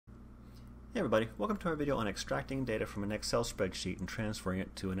Hey everybody, welcome to our video on extracting data from an Excel spreadsheet and transferring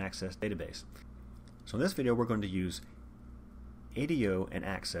it to an Access database. So in this video we're going to use ADO and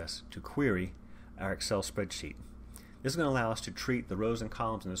Access to query our Excel spreadsheet. This is going to allow us to treat the rows and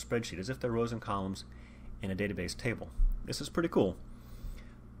columns in the spreadsheet as if they're rows and columns in a database table. This is pretty cool,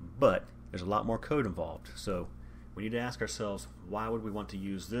 but there's a lot more code involved. So we need to ask ourselves, why would we want to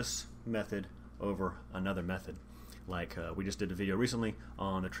use this method over another method? Like we just did a video recently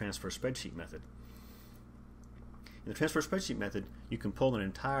on the TransferSpreadsheet method. In the TransferSpreadsheet method, you can pull an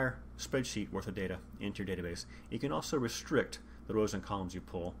entire spreadsheet worth of data into your database. You can also restrict the rows and columns you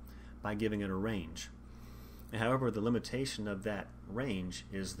pull by giving it a range. However, the limitation of that range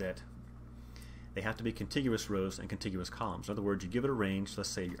is that they have to be contiguous rows and contiguous columns. In other words, you give it a range. Let's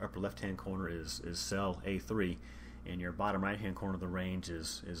say your upper left-hand corner is cell A3, and your bottom right-hand corner of the range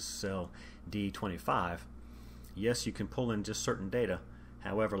is cell D25. Yes, you can pull in just certain data.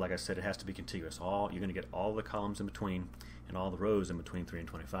 However, like I said, it has to be contiguous. You're going to get all the columns in between and all the rows in between 3 and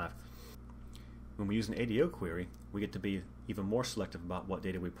 25. When we use an ADO query, we get to be even more selective about what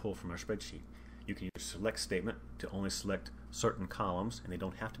data we pull from our spreadsheet. You can use a select statement to only select certain columns, and they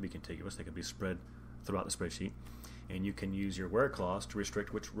don't have to be contiguous. They can be spread throughout the spreadsheet. And you can use your where clause to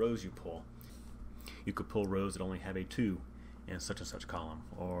restrict which rows you pull. You could pull rows that only have a 2 in such and such column,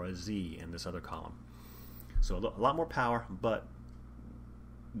 or a Z in this other column. So a lot more power, but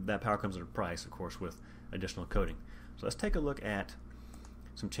that power comes at a price, of course, with additional coding. So let's take a look at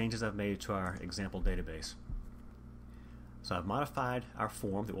some changes I've made to our example database. So I've modified our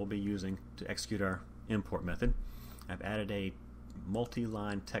form that we'll be using to execute our import method. I've added a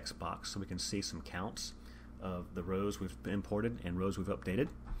multi-line text box so we can see some counts of the rows we've imported and rows we've updated.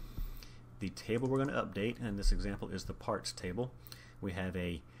 The table we're going to update, and this example is the parts table. We have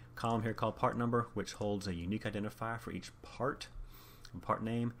a column here called part number, which holds a unique identifier for each part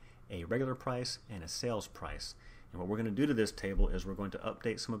name, a regular price, and a sales price. And what we're going to do to this table is we're going to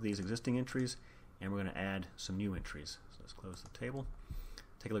update some of these existing entries, and we're going to add some new entries. So let's close the table.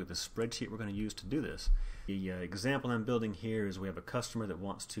 Take a look at the spreadsheet we're going to use to do this. The example I'm building here is we have a customer that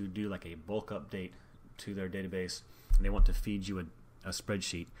wants to do like a bulk update to their database, and they want to feed you a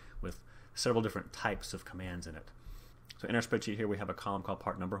spreadsheet with several different types of commands in it. So in our spreadsheet here we have a column called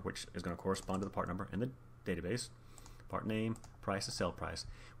part number, which is going to correspond to the part number in the database. Part name, price, and sale price.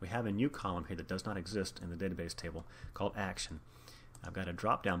 We have a new column here that does not exist in the database table called action. I've got a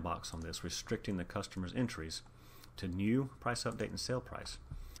drop down box on this restricting the customer's entries to new, price update, and sale price.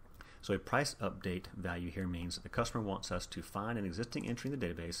 So a price update value here means that the customer wants us to find an existing entry in the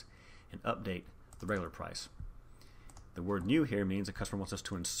database and update the regular price. The word new here means the customer wants us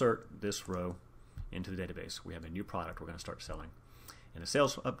to insert this row into the database. We have a new product we're going to start selling. And a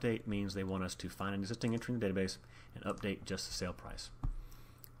sales update means they want us to find an existing entry in the database and update just the sale price.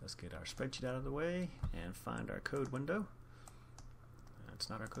 Let's get our spreadsheet out of the way and find our code window. That's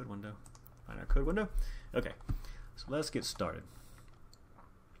not our code window. Find our code window. Okay, so let's get started.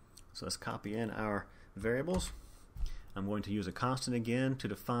 So let's copy in our variables. I'm going to use a constant again to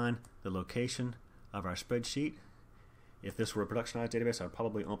define the location of our spreadsheet. If this were a productionized database, I'd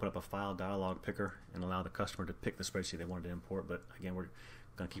probably open up a file dialog picker and allow the customer to pick the spreadsheet they wanted to import, but again, we're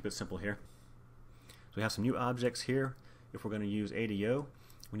going to keep it simple here. So we have some new objects here. If we're going to use ADO,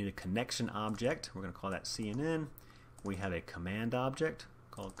 we need a connection object. We're going to call that CNN. We have a command object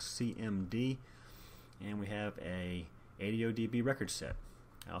called CMD, and we have a ADODB record set.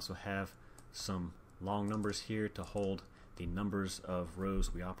 I also have some long numbers here to hold the numbers of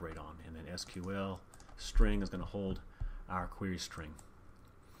rows we operate on, and then SQL string is going to hold our query string.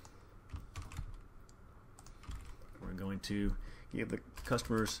 We're going to give the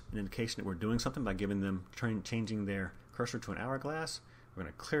customers an indication that we're doing something by giving them changing their cursor to an hourglass. We're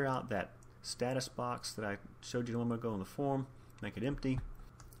going to clear out that status box that I showed you a moment ago in the form, make it empty,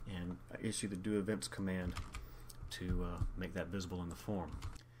 and issue the do events command to make that visible in the form.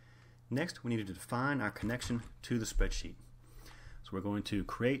 Next, we need to define our connection to the spreadsheet. So we're going to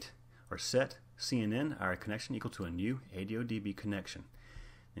create or set CNN, our connection, equal to a new ADODB connection.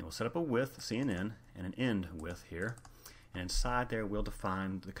 And we'll set up a with CNN and an end with here, and inside there we'll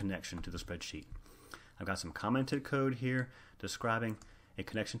define the connection to the spreadsheet. I've got some commented code here describing a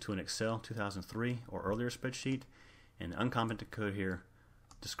connection to an Excel 2003 or earlier spreadsheet, and uncommented code here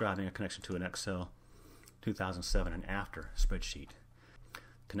describing a connection to an Excel 2007 and after spreadsheet.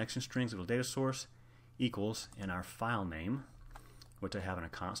 Connection strings equal data source equals in our file name, which I have in a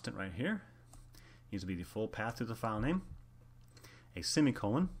constant right here. Needs to be the full path to the file name, a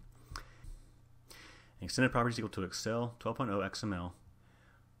semicolon, extended properties equal to Excel 12.0 XML,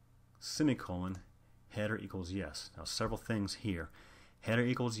 semicolon, header equals yes. Now several things here. Header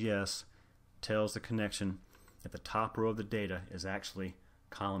equals yes tells the connection that the top row of the data is actually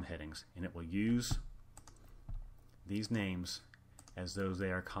column headings, and it will use these names as though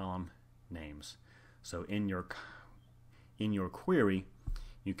they are column names. So in your query,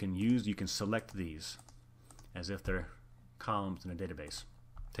 you can select these as if they're columns in a database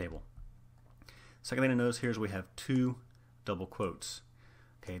table. Second thing to notice here is we have two double quotes.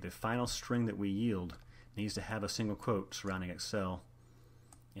 Okay, the final string that we yield needs to have a single quote surrounding Excel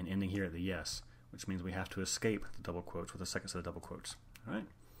and ending here at the yes, which means we have to escape the double quotes with a second set of double quotes. All right.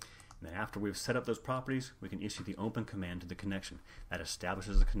 And then after we've set up those properties, we can issue the open command to the connection. That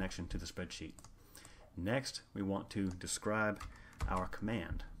establishes a connection to the spreadsheet. Next, we want to describe our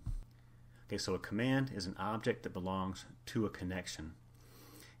command. Okay, so a command is an object that belongs to a connection.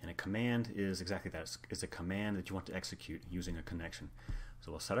 And a command is exactly that. It's a command that you want to execute using a connection.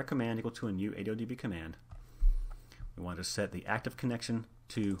 So we'll set our command equal to a new ADODB command. We want to set the active connection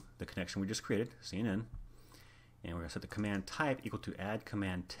to the connection we just created, CNN. And we're going to set the command type equal to add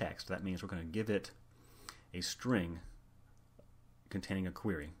command text. That means we're going to give it a string containing a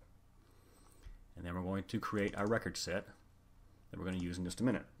query. And then we're going to create our record set that we're going to use in just a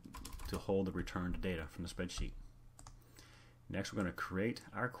minute to hold the returned data from the spreadsheet. Next, we're going to create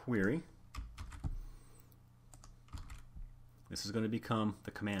our query. This is going to become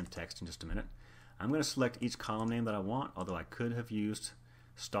the command text in just a minute. I'm going to select each column name that I want, although I could have used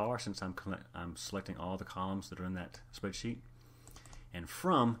star since I'm selecting all the columns that are in that spreadsheet. And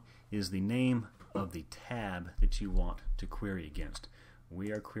from is the name of the tab that you want to query against.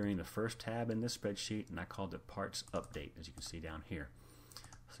 We are querying the first tab in this spreadsheet, and I called it Parts Update, as you can see down here.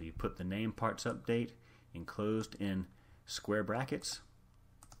 So you put the name Parts Update enclosed in square brackets,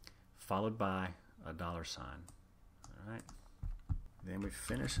 followed by a $sign. All right. Then we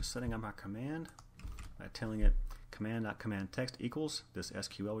finish setting up our command by telling it command.command text equals this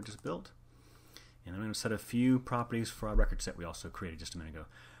SQL we just built. And I'm going to set a few properties for our record set we also created just a minute ago.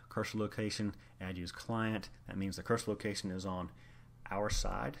 Cursor location, add use client. That means the cursor location is on our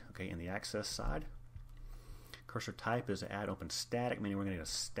side, okay, in the access side. Cursor type is add open static, meaning we're going to get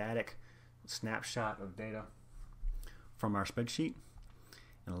a static snapshot of data from our spreadsheet.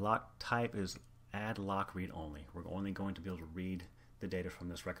 And lock type is add lock read only. We're only going to be able to read the data from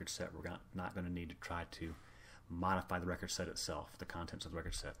this record set. We're not going to need to try to modify the record set itself, the contents of the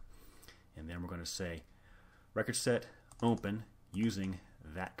record set. And then we're going to say record set open using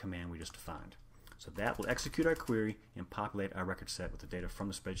that command we just defined. So that will execute our query and populate our record set with the data from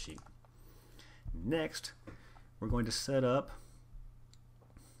the spreadsheet. Next, we're going to set up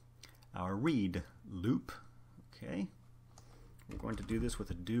our read loop. Okay, we're going to do this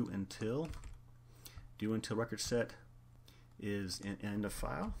with a do until. Do until record set is in end of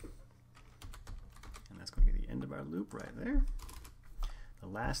file, and that's going to be the end of our loop right there. The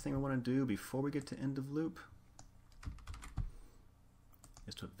last thing we want to do before we get to end of loop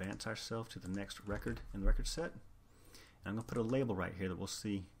is to advance ourselves to the next record in the record set. And I'm going to put a label right here that we'll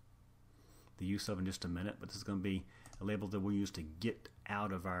see the use of in just a minute, but this is going to be a label that we'll use to get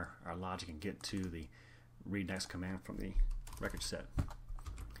out of our logic and get to the read next command from the record set.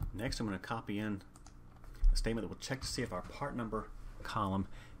 Next, I'm going to copy in a statement that will check to see if our part number column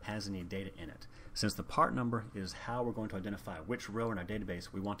has any data in it. Since the part number is how we're going to identify which row in our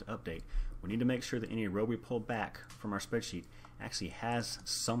database we want to update, we need to make sure that any row we pull back from our spreadsheet actually has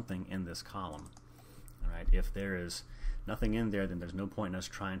something in this column. All right, if there is nothing in there, then there's no point in us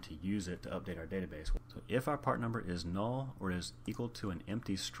trying to use it to update our database. So if our part number is null or is equal to an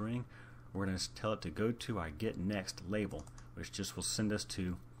empty string, we're going to tell it to go to our get next label, which just will send us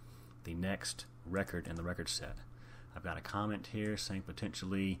to the next record in the record set. I've got a comment here saying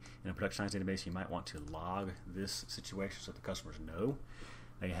potentially in a productionized database you might want to log this situation so that the customers know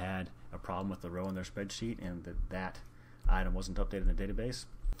they had a problem with the row in their spreadsheet and that item wasn't updated in the database.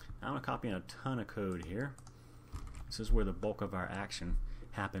 Now I'm going to copy in a ton of code here. This is where the bulk of our action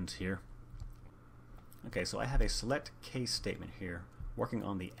happens here. Okay, so I have a select case statement here working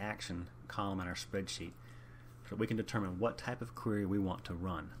on the action column in our spreadsheet so we can determine what type of query we want to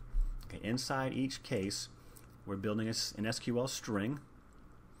run. Okay, inside each case we're building an SQL string.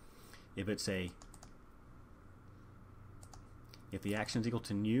 If the action is equal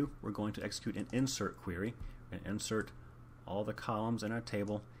to new, we're going to execute an insert query. We're going to insert all the columns in our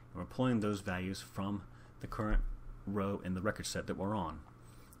table, and we're pulling those values from the current row in the record set that we're on.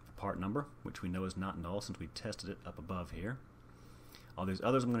 The part number, which we know is not null since we tested it up above here. All these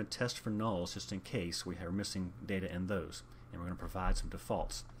others I'm going to test for nulls just in case we are missing data in those, and we're going to provide some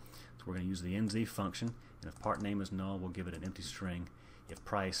defaults. So we're going to use the NZ function, and if part name is null, we'll give it an empty string. If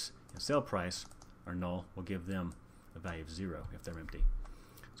price and sale price are null, we'll give them a value of 0 if they're empty.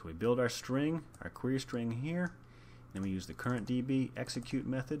 So we build our string, our query string here, then we use the current DB execute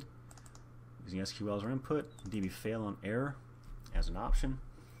method using SQL as our input, DB fail on error as an option,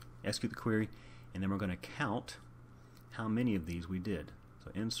 execute the query, and then we're going to count how many of these we did.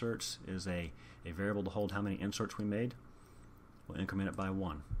 So inserts is a variable to hold how many inserts we made. We'll increment it by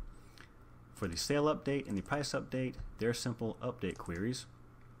 1. For the sale update and the price update, they're simple update queries.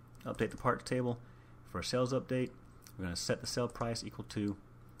 Update the parts table. For a sales update, we're going to set the sale price equal to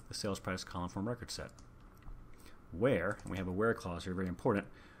the sales price column from record set. Where, and we have a where clause here, very important,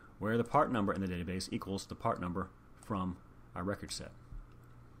 where the part number in the database equals the part number from our record set.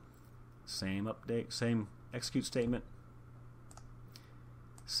 Same update, same execute statement,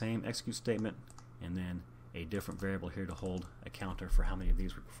 and then a different variable here to hold a counter for how many of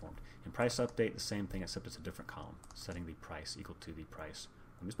these we performed. In price update, the same thing except it's a different column, setting the price equal to the price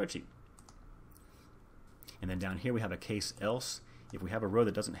from the spreadsheet. And then down here we have a case else. If we have a row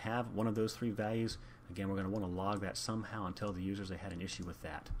that doesn't have one of those 3 values, again we're going to want to log that somehow and tell the users they had an issue with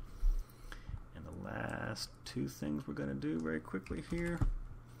that. And the last 2 things we're going to do very quickly here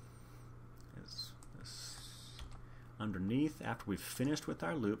is this. Underneath, after we've finished with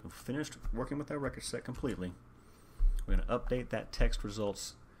our loop and finished working with our record set completely, we're going to update that text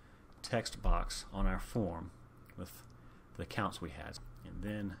results text box on our form with the counts we had. And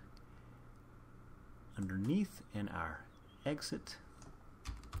then underneath our exit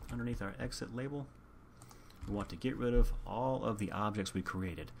label, we want to get rid of all of the objects we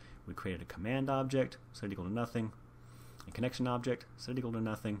created. We created a command object, set it equal to nothing, a connection object, set it equal to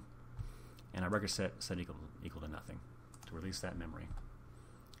nothing, and our record set set equal to nothing to release that memory.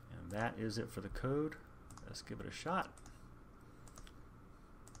 And that is it for the code. Let's give it a shot.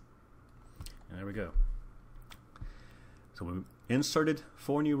 And there we go. So we inserted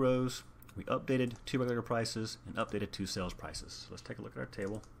 4 new rows, we updated 2 regular prices, and updated 2 sales prices. So let's take a look at our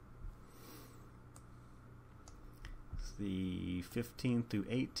table. It's the 15 through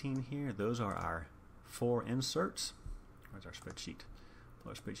 18 here. Those are our 4 inserts. Where's our spreadsheet?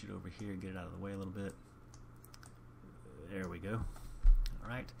 Pull our spreadsheet over here and get it out of the way a little bit. There we go. All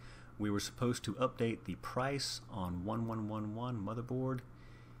right. We were supposed to update the price on 1111 motherboard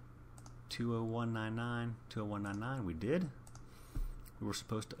 20199, 20199. We did. We were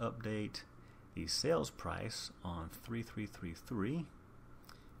supposed to update the sales price on 3333.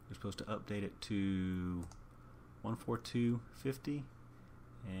 We're supposed to update it to 14250,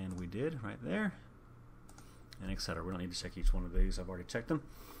 and we did right there, and etc. We don't need to check each one of these. I've already checked them.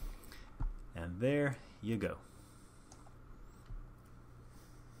 And there you go.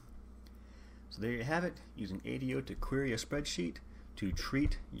 So there you have it, using ADO to query a spreadsheet, to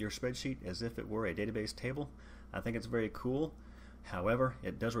treat your spreadsheet as if it were a database table. I think it's very cool. However,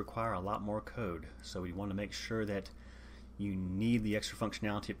 it does require a lot more code, so we want to make sure that you need the extra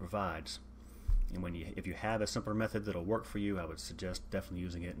functionality it provides. And if you have a simpler method that'll work for you, I would suggest definitely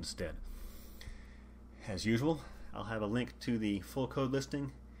using it instead. As usual, I'll have a link to the full code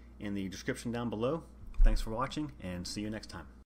listing in the description down below. Thanks for watching, and see you next time.